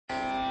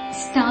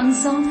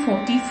Stanza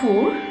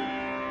 44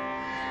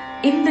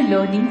 in the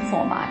learning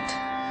format.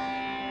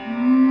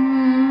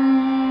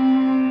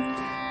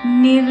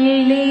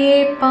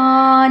 Nirlepa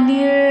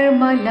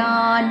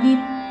nirmala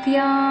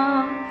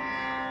nitya,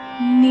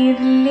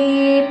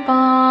 nirlepa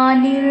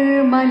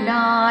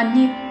nirmala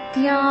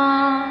nitya,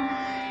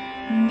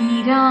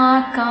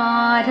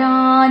 nirakara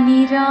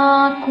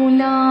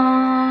nirakula,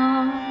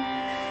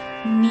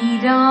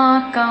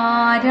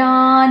 nirakara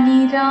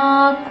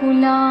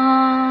nirakula,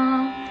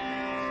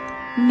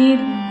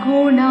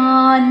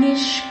 Nirguna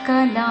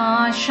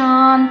निष्कला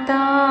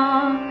Shantha,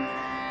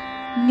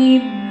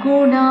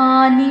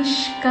 Nirguna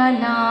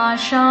निष्कला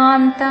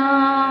Shantha,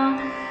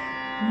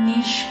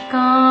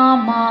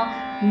 निष्कामा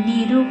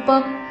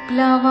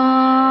निरुपप्लवा,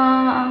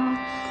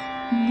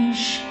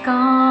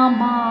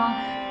 निष्कामा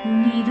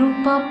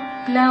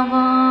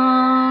निरुपप्लवा.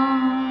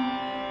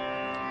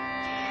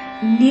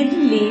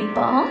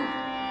 निर्लेपा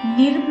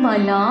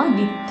Nirmala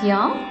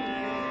Nitya,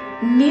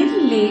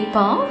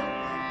 निर्लेपा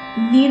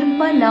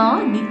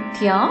Nirmala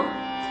Nitya,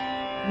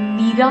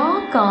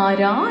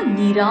 nirakara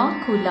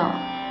निराकुला,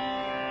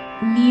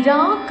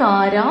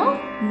 nirakara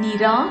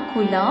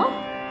निराकुला,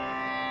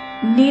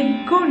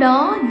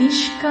 Nirguna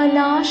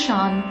निष्कला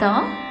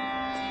Shantha,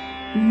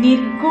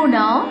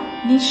 Nirguna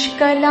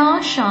निष्कला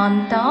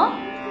Shantha,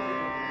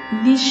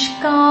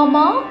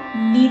 निष्कामा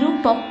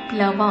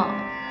निरुपप्लवा,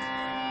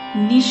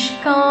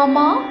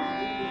 निष्कामा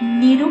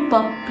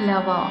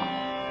निरुपप्लवा.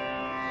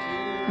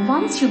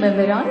 Once you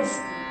memorize,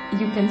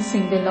 you can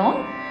sing along.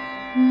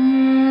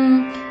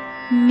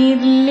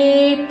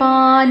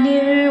 Nirlepa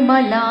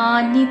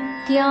nirmala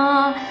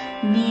nitya,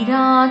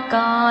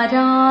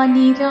 nirakara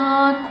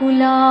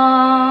nirakula,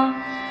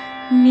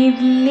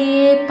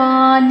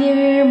 nirlepa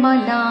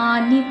nirmala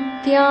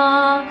nitya,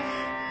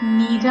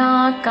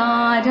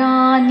 nirakara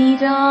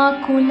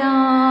nirakula,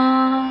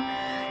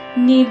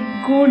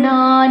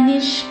 nirguna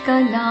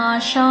nishkala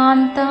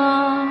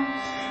shanta,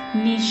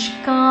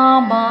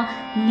 निष्कामा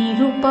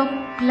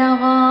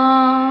निरुपप्लवा,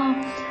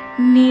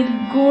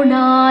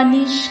 Nirguna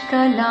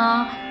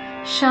निष्कला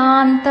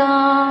Shantha,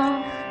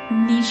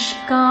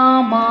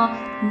 निष्कामा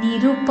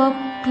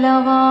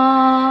निरुपप्लवा.